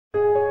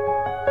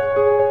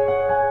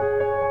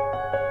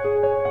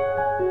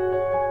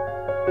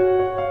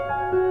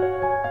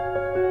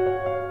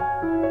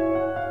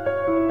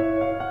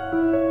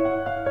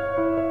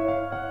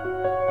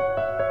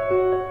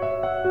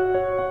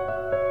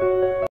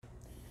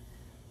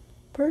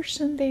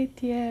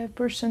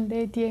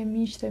Përshëndetje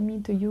miqtë e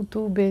mi të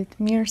YouTube-it,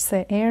 mirë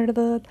se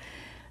erdhët.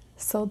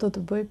 Sot do të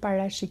bëj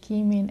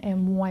parashikimin e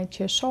muajit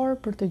qershor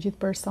për të gjithë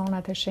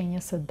personat e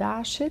shenjës së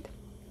dashit.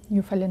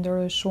 Ju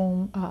falenderoj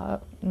shumë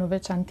në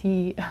veçanti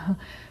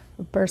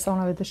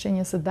personave të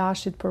shenjës së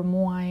dashit për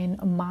muajin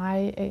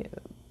maj.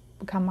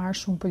 Kam marrë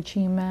shumë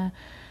pëlqime,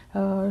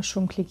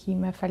 shumë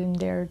klikime,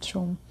 faleminderit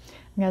shumë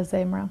nga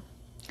zemra.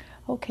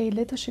 Okej,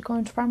 le të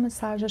shikojmë çfarë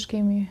mesazhesh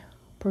kemi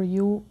për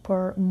ju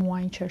për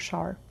muajin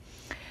qershor.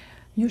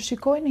 Ju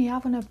shikoj në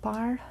javën e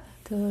parë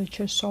të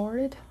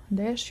qershorit,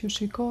 ju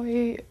shikoj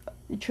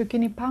që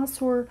keni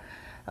pasur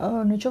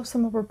në qoftë se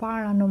më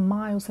përpara në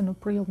maj ose në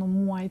prill, në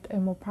muajt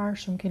e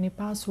mëparshëm, keni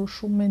pasur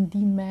shumë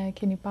mendime,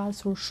 keni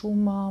pasur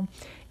shumë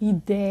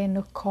ide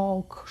në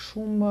kokë,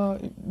 shumë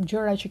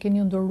gjëra që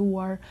keni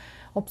ndëruar,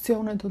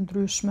 opsione të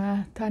ndryshme.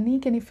 Tani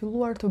keni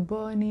filluar të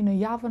bëheni në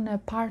javën e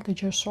parë të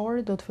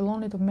qershorit, do të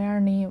filloni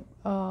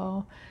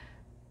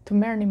të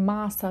merrni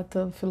masa,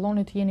 të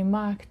filloni të jeni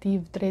më aktiv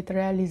drejt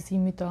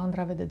realizimit të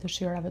ëndrave dhe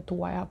dëshirave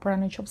tuaja. Pra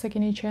në qoftë se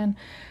keni qenë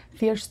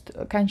thjesht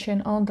kanë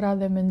qenë ëndra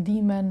dhe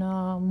mendime në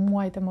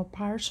muajt e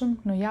mëparshëm,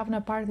 në javën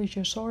e parë të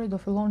qershorit do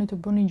filloni të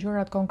bëni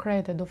gjërat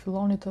konkrete, do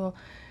filloni të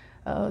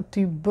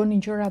bëni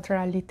gjërat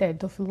realitet,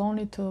 do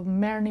filloni të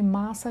merrni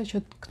masa që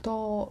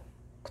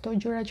këto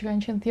gjëra që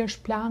kanë qenë thjesht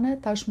plane,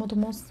 tashmë të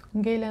mos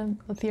ngelen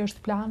thjesht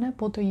plane,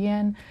 po të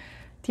jenë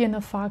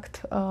në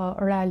fakt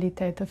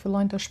realitet, të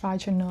fillojnë të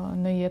shfaqen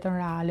në jetën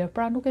reale.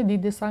 Pra nuk e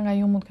di, disa nga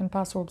ju mund të kenë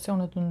pasur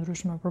opsione të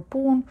ndryshme për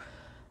punë,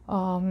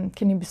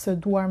 keni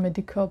biseduar me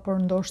dikë, por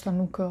ndoshta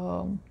nuk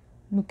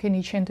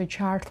keni qenë të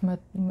qartë,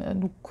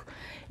 nuk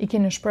i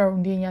keni shprehur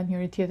ndjenjat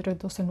njëri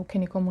tjetrit, ose nuk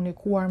keni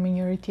komunikuar me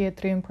njëri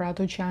tjetrin për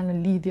ato që janë në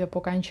lidhje, po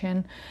kanë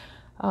qenë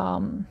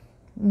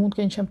mund të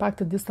kenë qenë pak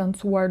të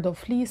distancuar, do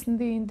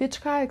flisnin,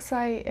 diçka e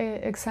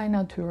kësaj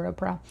natyre.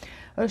 Pra,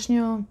 është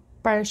një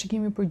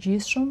parashikim i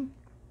përgjithshëm.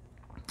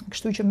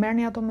 Kështu që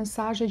merrni ato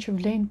mesazhe që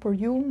vlen për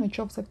ju, në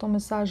qoftë se këto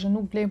mesazhe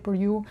nuk vlen për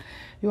ju,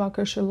 ju a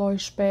këshilloj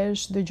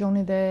shpesh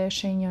dëgjoni dhe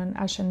shenjën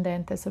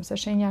ascendente, sepse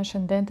shenja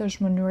ascendente është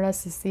mënyra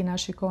si na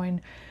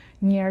shikojnë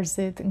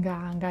njerëzit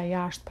nga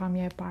jashtë,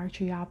 pamja e parë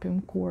që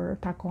japim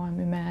kur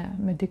takohemi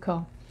me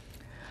dikë.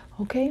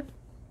 Okej?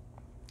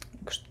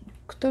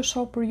 Këtë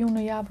shoh për ju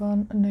në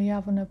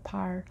javën e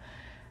parë.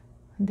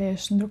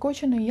 Ndërkohë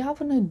që në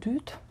javën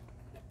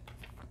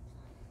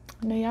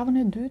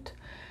e dytë,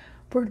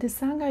 për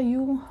disa nga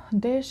ju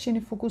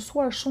jeni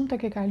fokusuar shumë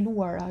tek e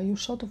kaluara, ju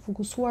shoh të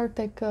fokusuar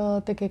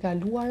tek e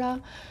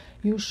kaluara,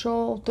 ju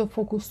shoh të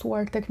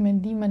fokusuar tek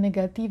mendime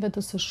negative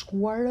të së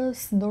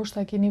shkuarës,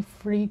 ndoshta keni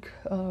frikë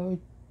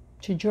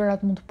që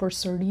gjërat mund të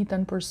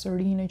përsëriten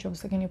përsëri,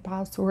 nëse keni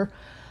pasur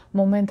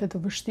momente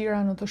të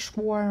vështira në të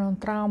shkuarën,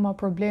 trauma,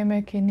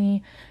 probleme,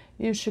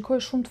 ju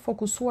shikoj shumë të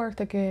fokusuar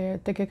tek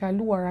e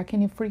kaluara,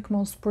 keni frikë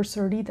mos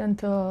përsëriten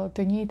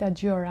të njëjtat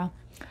gjëra.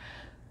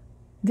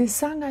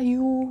 Disa nga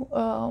ju,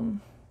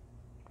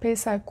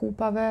 pesa e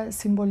kupave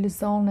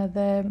simbolizon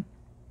edhe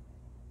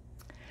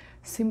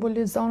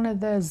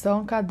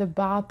zënka,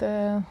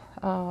 debate,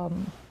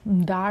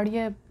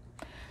 ndarje.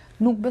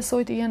 Nuk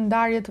besoj të jenë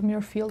ndarje të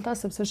mirëfillta,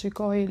 sepse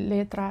shikoj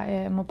letra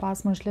e më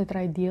pasme është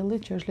letra e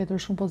diellit, që është letër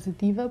shumë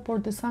pozitive,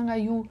 por disa nga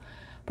ju,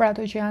 për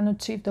ato që janë në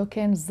çift, do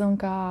kenë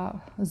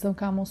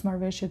zënka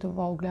mosmarrveshje të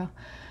vogla.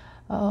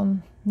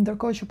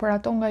 Ndërkohë që për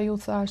ato nga ju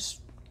thash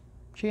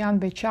që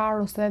janë beqar,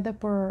 ose edhe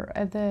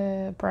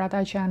për ata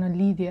që janë në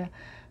lidhje,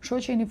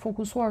 shoh që jeni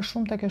fokusuar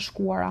shumë tek e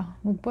shkuara.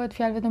 Nuk bëhet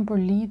fjalë vetëm për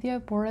lidhje,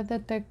 por edhe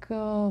tek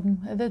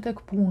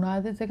puna,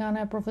 edhe tek ana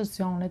e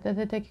profesionit,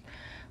 edhe tek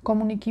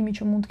komunikimi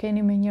që mund të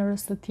keni me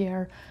njerëz të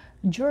tjerë.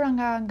 Gjëra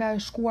nga e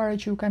shkuara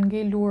që ju kanë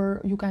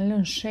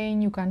lënë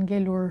shenjë, ju kanë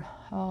ngelur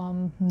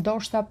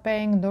ndoshta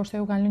peng, ndoshta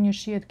ju kanë lënë një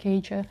shije të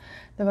keqe,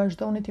 dhe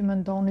vazhdoni të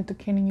mendoni të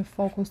keni një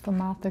fokus të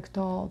madh tek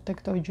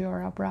këto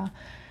gjëra. Pra,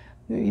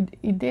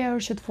 ideja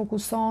është që të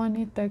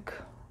fokusoheni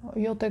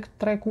jo tek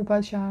 3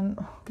 kupat që janë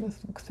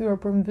kthyer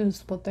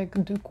përmbys, po tek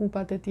 2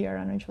 kupat e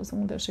tjera, nëse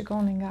mund të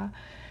shikoni nga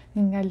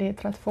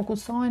letrat.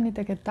 Fokusoheni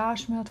tek e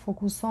tashmja,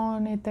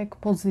 fokusoheni tek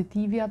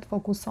pozitivja,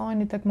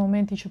 fokusoheni tek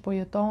momenti që po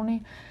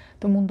jetoni,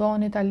 të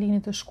mundoheni ta lini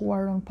të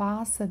shkuarën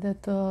pas, edhe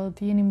të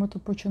jeni më të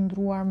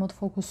përqendruar, më të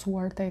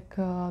fokusuar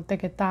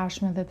tek e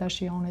tashme dhe ta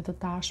shijoni të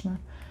tashme.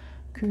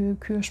 Ky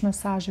është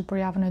mesazhi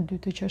për javën e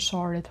dytë të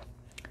qershorit.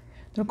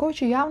 Ndërkohë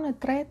që javën e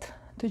tretë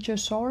të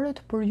qershorit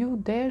për ju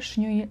desh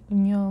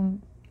një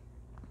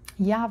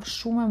javë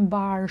shumë e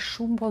mbarë,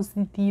 shumë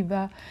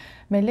pozitive,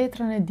 me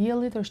letrën e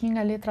diellit, është një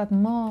nga letrat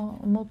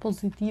më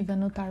pozitive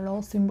në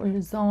tarot,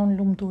 simbolizon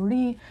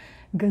lumturi,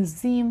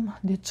 gëzim,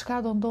 diçka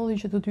do ndodhi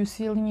që do t'ju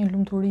sjellë një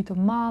lumturi të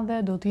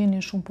madhe, do të jeni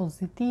shumë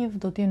pozitiv,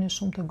 do të jeni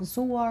shumë të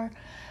gëzuar,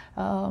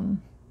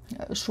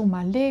 shumë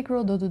allegro,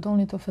 do të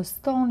doni të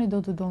festoni, do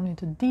të doni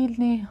të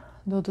dilni,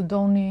 do të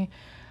doni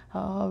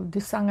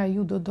disa nga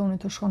ju do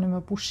doni të shkoni me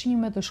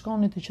pushime, të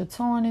shkoni të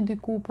qetësoheni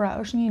diku. Pra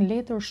është një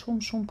letër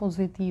shumë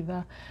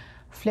pozitive.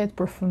 flet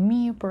për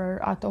fëmijë, për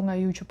ato nga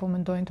ju që po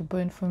mendojnë të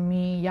bëjnë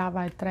fëmijë.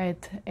 Java e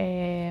tretë e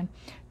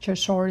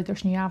qershorit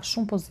është një javë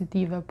shumë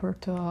pozitive për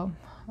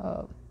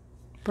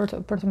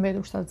të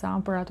mbetur shtatzan,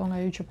 për ato nga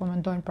ju që po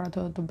mendojnë për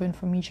ato të bëjnë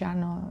fëmijë që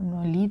janë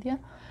në lidhje.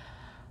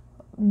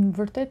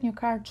 Vërtet një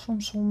kartë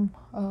shumë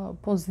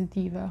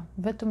pozitive,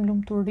 vetëm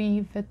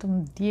lumturi, vetëm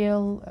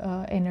diell,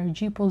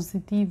 energji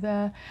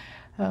pozitive.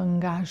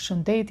 Nga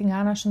shëndeti, nga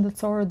ana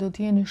shëndetësore do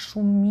t'jeni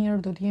shumë mirë,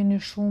 do t'jeni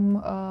shumë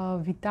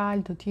vital,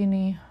 do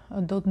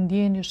të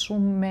ndjeni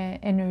shumë me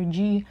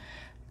energji,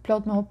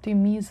 plot me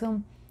optimizëm.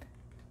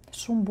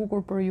 Shumë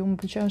bukur për ju, më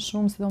pëlqen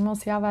shumë,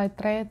 sidomos java e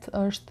tretë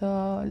është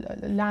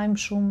lajm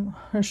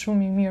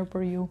shumë i mirë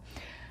për ju.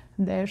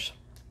 Ndesh.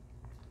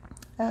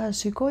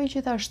 Shikoj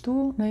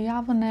gjithashtu në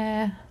javën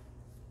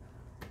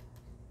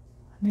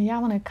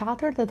e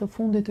katërt dhe të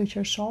fundit të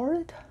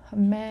qershorit,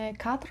 me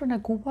 4-ën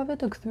e kupave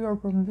të kthyer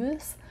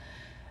përmbys,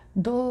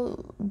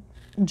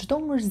 çdo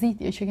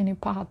mërzitje që keni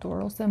patur,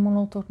 ose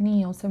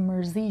monotoni, ose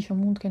mërzi që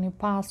mund të keni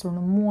pasur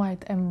në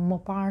muajt e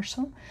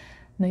mëparshëm,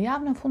 në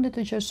javën e fundit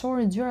të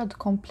qershorit gjërat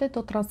komplet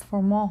do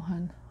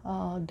transformohen.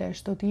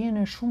 Do të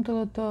jeni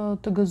shumë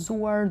të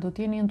gëzuar, do të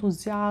jeni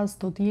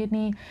entuziast, do të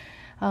jeni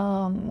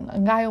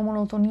nga ajo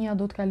monotonia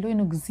do të kaloj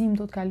në gëzim,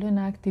 do të kaloj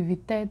në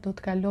aktivitet, do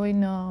të kaloj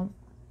në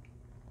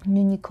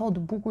një kohë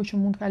të bukur që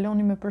mund të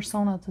kaloni me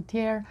persona të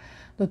tjerë,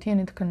 do të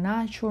jeni të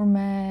kënaqur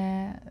me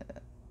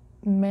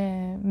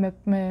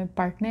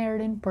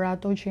partnerin. Për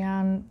ato që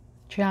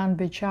janë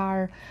beqar,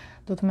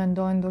 do të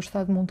mendojnë ndoshta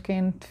mund të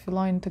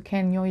fillojnë të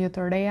kenë njohje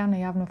të reja në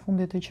javën e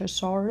fundit të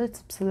qershorit,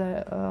 sepse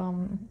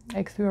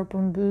e kthyer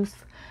përmbys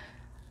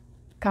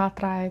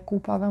 4 e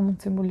kupave mund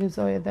të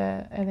simbolizojë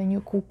edhe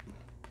një kupë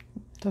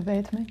të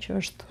vetme, që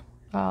është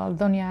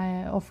dhënia e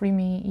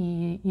ofrimi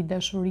i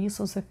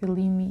dashurisë ose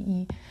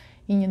fillimi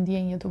i një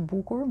ndjenje të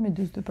bukur me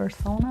dy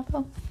personave.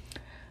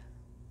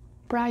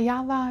 Pra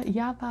java e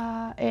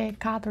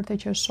 4 e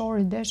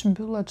qershorit desh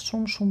mbyllet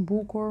shumë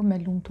bukur, me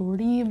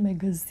lumturi, me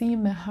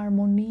gëzim, me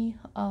harmoni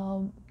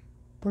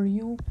për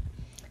ju.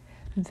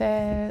 Dhe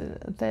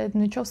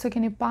në qoftë se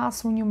keni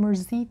pasur një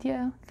mërzitje,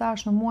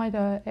 thash në muajt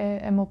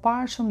e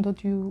mëparshëm do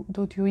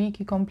t'ju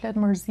iki komplet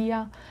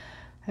mërzia.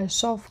 E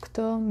shoh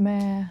këtë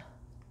me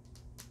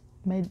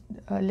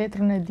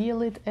letrën e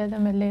diellit edhe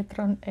me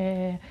letrën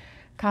e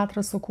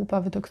 4 së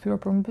kupave të kthyer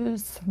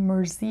përmbys,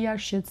 mërzia,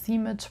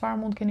 shqetësimet, çfarë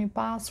mund keni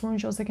pasur,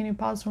 nëse keni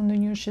pasur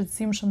ndonjë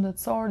shqetësim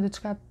shëndetësor,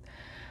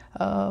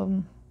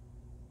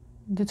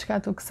 diçka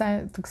të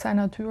kësaj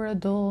natyre,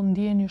 do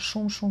ndjeni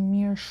shumë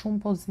mirë, shumë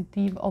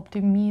pozitiv,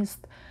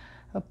 optimist,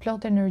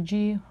 plot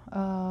energji,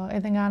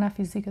 edhe nga ana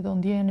fizike do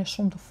ndjeni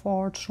shumë të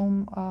fortë,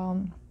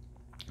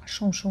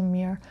 shumë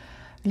mirë.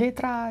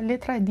 Letra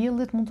e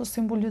diellit mund të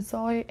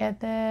simbolizojë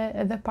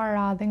edhe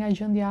paratë, nga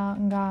gjendja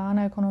nga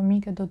ana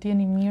ekonomike do të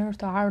jeni mirë,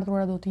 të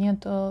ardhurat do të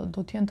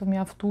jenë të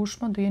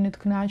mjaftueshme, do jeni të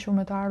kënaqur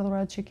me të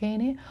ardhurat që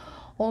keni,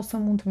 ose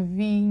mund të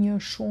vijë një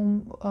shumë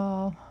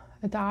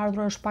e të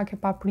ardhurat është pak e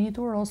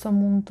papritur, ose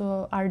mund të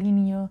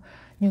arrini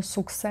një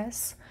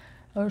sukses.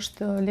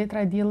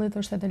 Letra e diellit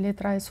është edhe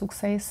letra e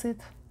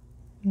suksesit.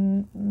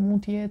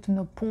 Mund të jetë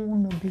në punë,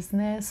 në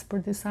biznes, për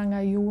disa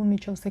nga ju,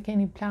 nëse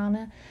keni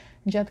plane,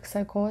 gjatë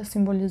kësaj kohe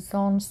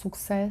simbolizon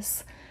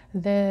sukses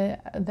dhe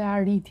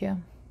arritje.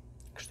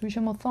 Kështu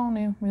që më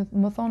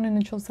thoni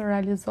nëse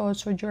realizohet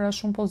çdo gjëra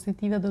shumë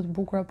pozitive dhe të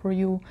bukura për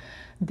ju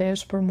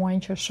desh për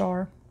muajin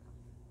qershor.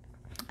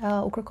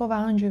 U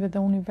kërkova angjujve dhe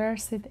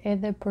universit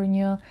edhe për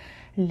një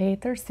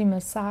letër si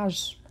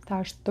mesazh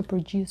të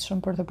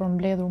përgjithshëm për të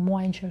përmbledhur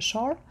muajin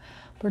qershor,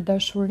 për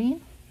dashurinë,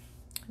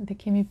 dhe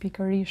kemi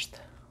pikërisht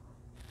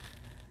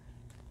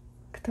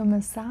këtë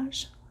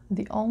mesazh: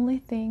 The only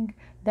thing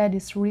that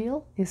is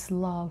real is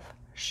love.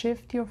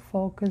 Shift your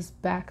focus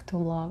back to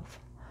love.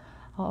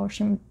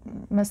 Është një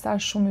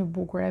mesazh shumë i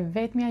bukur. E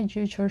vetmja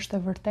gjë që është e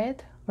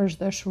vërtet është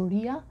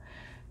dashuria.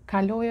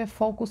 Kaloje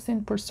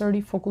fokusin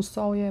përsëri,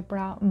 fokusoje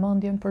pra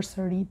mendjen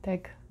përsëri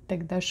tek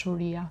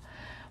dashuria.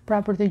 Pra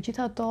për të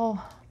gjithë ato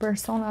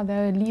persona,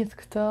 dhe lidh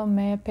këtë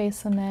me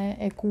 5-ën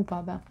e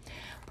kupave.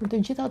 Për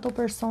të gjithë ato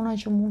persona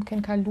që mund të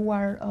kenë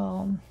kaluar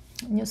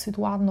një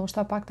situatë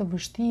ndoshta pak të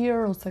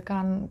vështirë, ose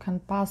kanë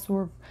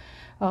pasur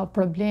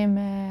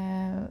probleme,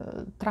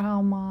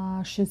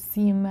 trauma,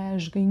 shqetësime,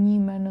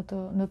 zhgënjime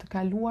në të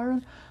kaluarën,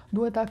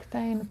 duhet ta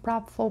kthejnë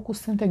prap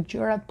fokusin tek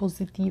gjërat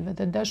pozitive.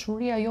 Dhe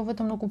dashuria jo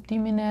vetëm në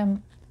kuptimin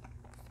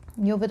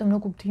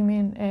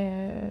e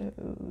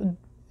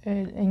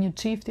një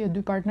çifti, e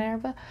dy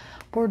partnerëve,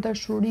 por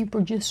dashuri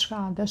për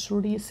gjithçka.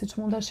 Dashuri, siç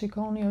mund ta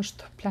shikoni,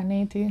 është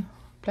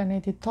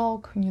planeti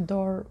Tokë, një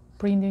dorë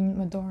prindin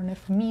me dorën e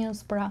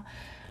fëmijës, pra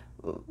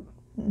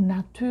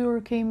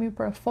natyrë kemi,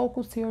 pra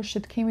fokusi është që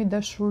të kemi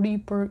dashuri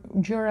për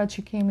gjërat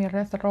që kemi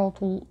rreth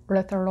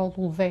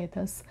rrotull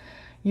vetes.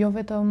 Jo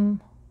vetëm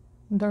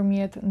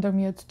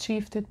ndërmjet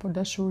çiftit, por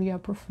dashuria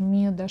për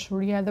fëmijët,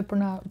 dashuria edhe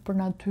për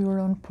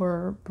natyrën, për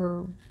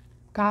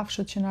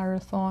kafshët që na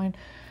rrethojnë,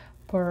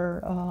 për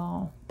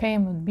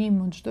pemët,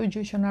 bimët, çdo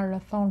gjë që na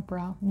rrethon.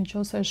 Pra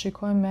nëse e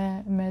shikojmë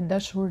me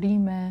dashuri,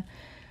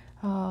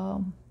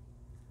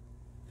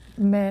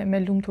 me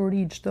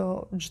lumturi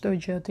çdo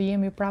gjë, të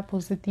jemi pra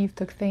pozitiv,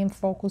 të kthejmë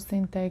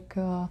fokusin tek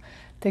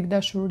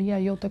dashuria,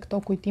 jo tek këto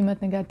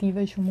kujtimet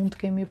negative që mund të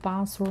kemi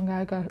pasur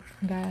nga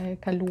e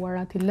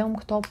kaluara. Ti lëm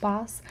këto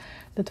pas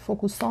dhe të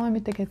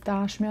fokusohemi tek e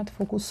tashmja, të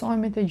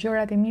fokusohemi te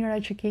gjërat e mira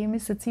që kemi,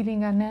 secili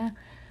nga ne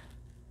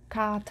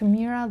ka të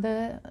mira dhe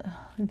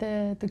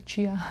të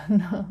këqija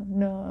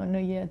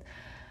në jetë.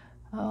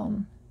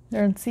 Në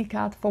rëndësi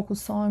ka të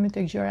fokusohemi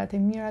tek gjërat e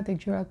mira, tek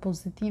gjërat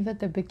pozitive,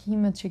 tek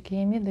bekimet që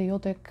kemi dhe jo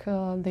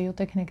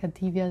tek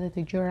negativja dhe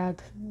tek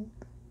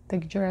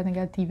gjërat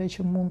negative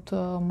që mund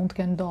të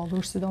kenë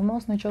ndodhur,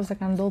 sidomos nëse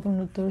ka ndodhur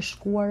në të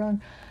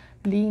shkuarën,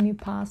 lini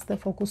pas dhe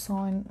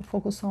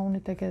fokusohuni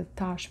tek e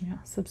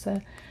tashmja, sepse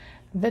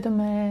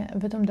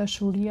vetëm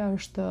dashuria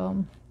është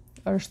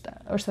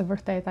e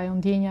vërtetë, ajo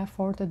ndjenja e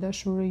fortë e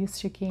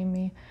dashurisë që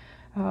kemi,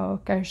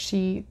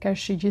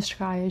 kërshi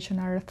gjithçkaje që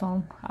na rrethon.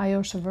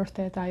 Ajo është e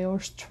vërtetë, ajo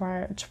është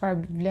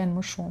çfarë vlen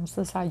më shumë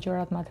se sa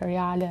gjërat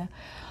materiale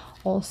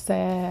ose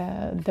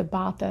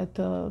debate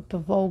të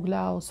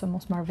vogla ose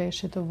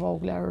mosmarrveshje të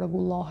vogla.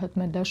 Rregullohet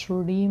me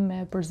dashuri,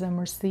 me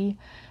përzemërsi,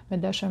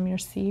 me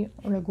dashamirësi,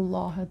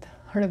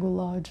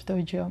 rregullohet çdo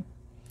gjë.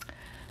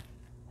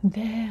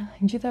 Dhe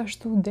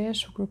gjithashtu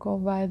deshu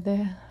kërkova edhe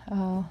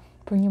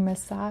për një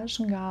mesazh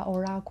nga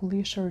orakulli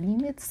i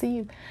shërimit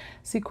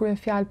si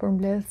kryefjalë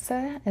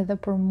përmbledhëse edhe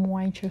për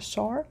muajin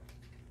qershor.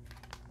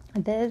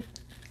 Dhe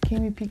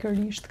kemi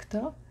pikërisht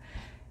këtë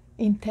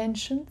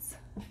intentions,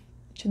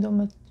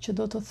 që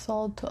do të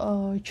thot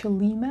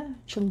qëllime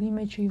që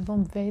i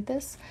vëm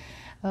vetes,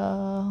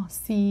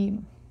 si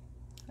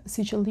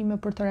qëllime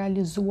për të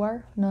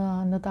realizuar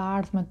në të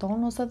ardhmen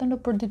tonë ose edhe në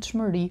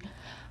përditshmëri.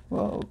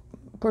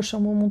 Për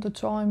shembull, mund të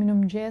çohemi në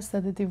mëngjes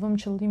edhe t'i vëmë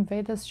qëllim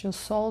vetes që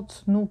sot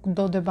nuk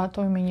do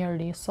debatoj me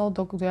njeri, sot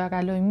do ja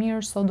kaloj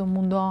mirë, sot do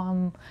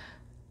mundohem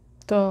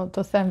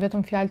të them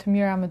vetëm fjalë të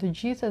mira me të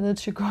gjithë edhe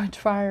të shikoj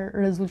çfarë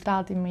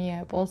rezultati më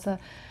jep, ose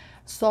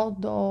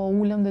sot do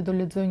ulem dhe do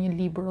lexoj një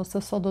libër,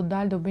 ose sot do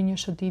dal do bëj një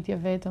shëtitje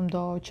vetëm,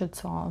 do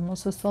qetësohem,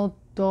 ose sot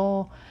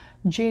do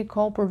gjej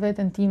kohë për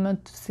veten time,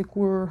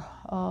 sikur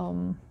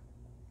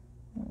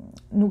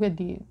nuk e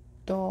di,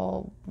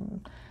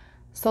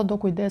 sot do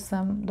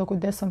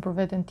kujdesem për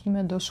veten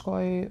time, do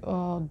shkoj,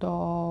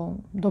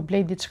 do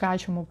blej diçka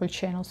që më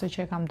pëlqen ose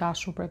që e kam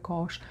dashur prej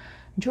kohësh.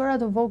 Gjëra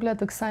të vogla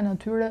të kësaj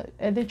natyre,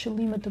 edhe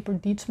qëllime të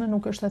përditshme,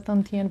 nuk është e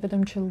thënë të jenë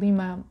vetëm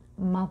qëllime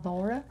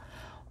madhore,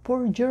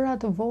 por gjëra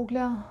të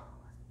vogla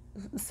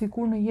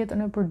sikur në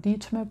jetën e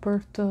përditshme për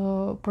të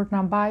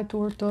na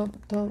mbajtur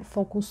të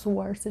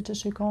fokusuar, siç e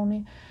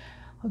shikoni.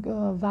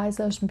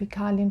 Vajza është mbi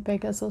kalin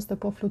Pegasus dhe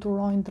po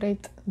fluturojnë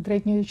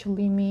drejt një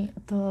qëllimi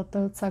të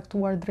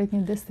caktuar, drejt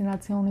një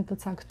destinacioni të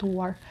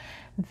caktuar.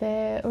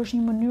 Dhe është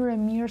një mënyrë e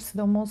mirë,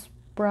 sidomos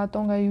për ato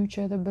nga ju që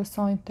edhe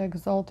besojnë tek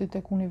Zoti,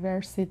 tek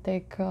universi,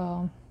 tek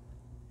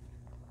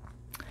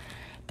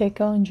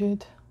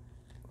ëngjëjt.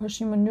 Është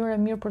një mënyrë e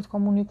mirë për të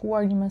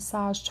komunikuar një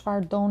mesazh,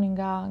 çfarë doni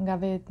nga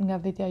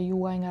vetja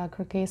juaj, nga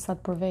kërkesat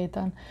për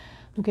veten.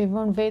 Duke i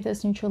vënë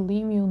vetes një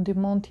qëllim, ju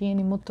ndihmon të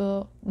jeni më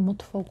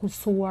të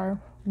fokusuar,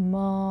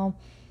 mos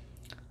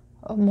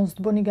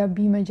të bëni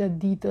gabime gjatë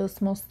ditës,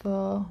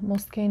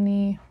 mos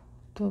keni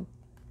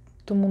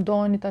të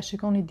mundoheni ta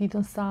shikoni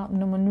ditën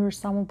në mënyrë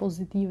sa më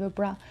pozitive.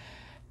 Pra,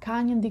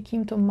 ka një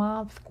ndikim të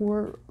madh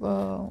kur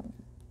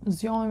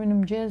zgjohemi në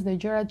mëngjes dhe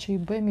gjërat që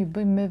i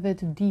bëjmë me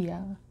vetdije.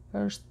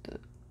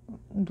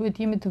 Duhet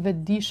jemi të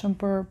vetdijshëm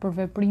për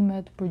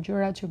veprimet, për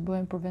gjërat që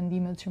bëjmë, për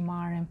vendimet që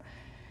marrim.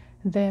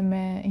 Dhe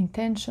me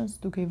intentions,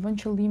 duke i vënë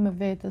qëllime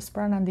vetes,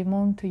 pra na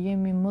ndihmon të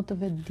jemi më të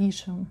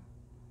vetdijshëm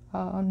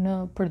në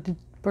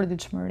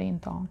përditshmërinë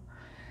tonë.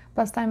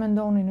 Pastaj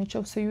mendoni,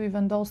 nëse ju i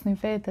vendosni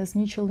vetes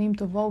një qëllim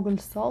të vogël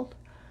sot,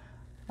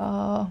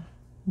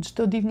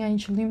 çdo ditë nga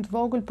një qëllim të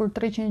vogël për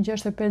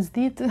 365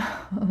 ditë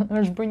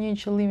është bërë një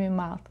qëllim i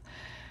madh.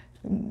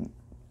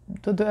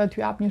 Do doja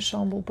t'ju jap një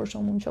shembull, për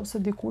shembull, nëse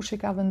dikush i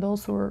ka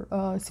vendosur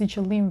si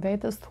qëllim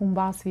vetes të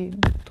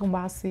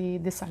humbasi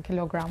disa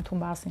kilogram, të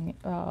humbasi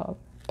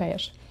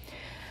peshë.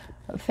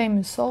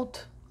 Themi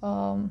sot,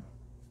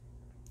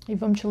 i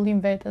vëm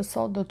qëllim vetes,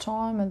 sot do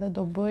çohem edhe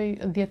do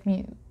bëj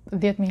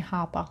 10.000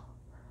 hapa.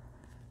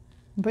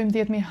 Bëjmë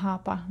 10.000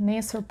 hapa,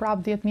 nesër prap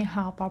 10.000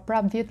 hapa,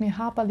 prap 10.000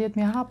 hapa,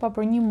 10.000 hapa,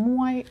 për një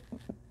muaj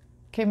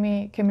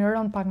kemi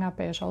rënë pak nga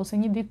pesha, ose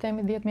një ditë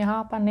themi 10.000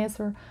 hapa,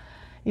 nesër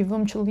i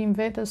vëm qëllim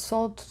vetes,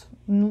 sot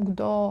nuk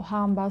do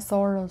ha mbas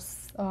orës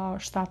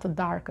 7 të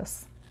darkës.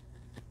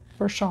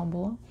 Për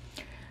shembull,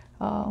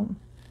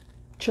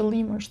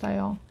 qëllimi është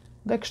ajo.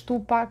 Dhe kështu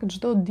pak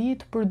çdo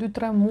ditë për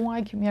 2-3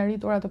 muaj kemi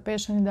arritur atë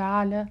peshën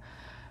ideale,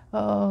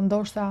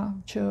 ndoshta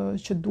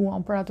që duam,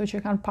 për ato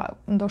që kanë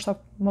ndoshta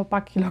më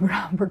pak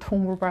kilogram për të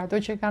humbur, për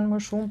ato që kanë më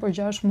shumë, për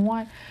 6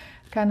 muaj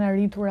kanë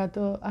arritur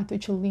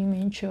atë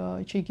qëllimin që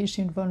i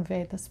kishin vënë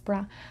vetes.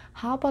 Pra,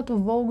 hapa të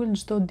vogël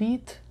çdo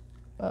ditë,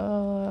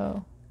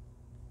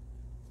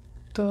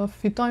 të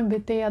fitojmë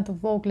betejë të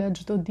vogla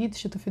çdo ditë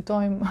që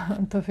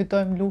të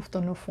fitojmë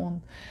luftën në fund.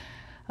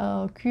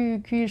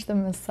 Ky ishte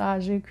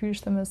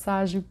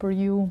mesazhi për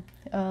ju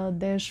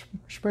dhe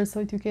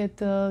shpresoj t'ju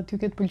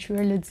ketë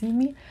pëlqyer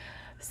leximi.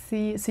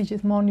 Si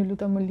gjithmonë ju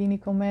lutem më lini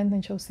koment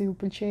nëse ju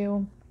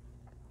pëlqeu.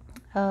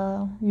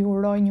 Ju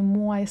uroj një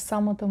muaj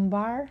sa më të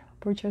mbarë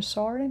për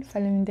qershorin.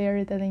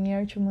 Faleminderit edhe një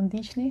herë që më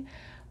ndiqni.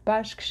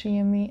 Bashkë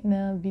shihemi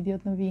në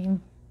videot në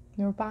vijim.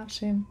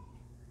 Mirupafshim.